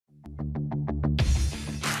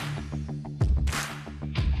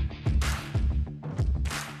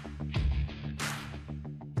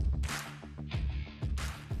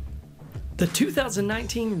The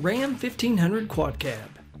 2019 Ram 1500 Quad Cab.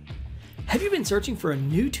 Have you been searching for a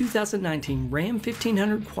new 2019 Ram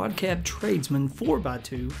 1500 Quad Cab Tradesman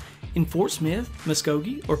 4x2 in Fort Smith,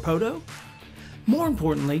 Muskogee, or Poteau? More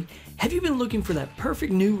importantly, have you been looking for that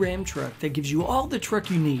perfect new Ram truck that gives you all the truck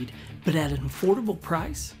you need, but at an affordable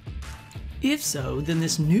price? If so, then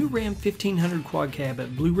this new Ram 1500 Quad Cab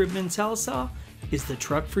at Blue Ribbon and Sallisaw is the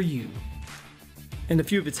truck for you. And a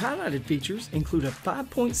few of its highlighted features include a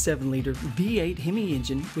 5.7-liter V8 Hemi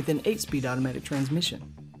engine with an 8-speed automatic transmission.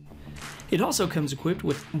 It also comes equipped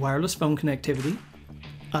with wireless phone connectivity,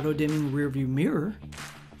 auto-dimming rearview mirror,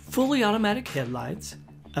 fully automatic headlights,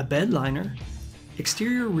 a bed liner,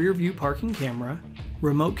 exterior rearview parking camera,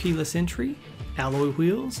 remote keyless entry, alloy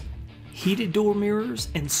wheels, heated door mirrors,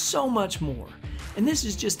 and so much more. And this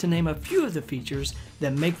is just to name a few of the features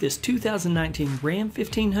that make this 2019 Ram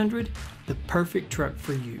 1500 the perfect truck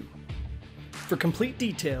for you. For complete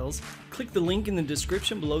details, click the link in the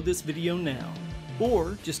description below this video now,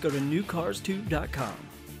 or just go to newcarstube.com.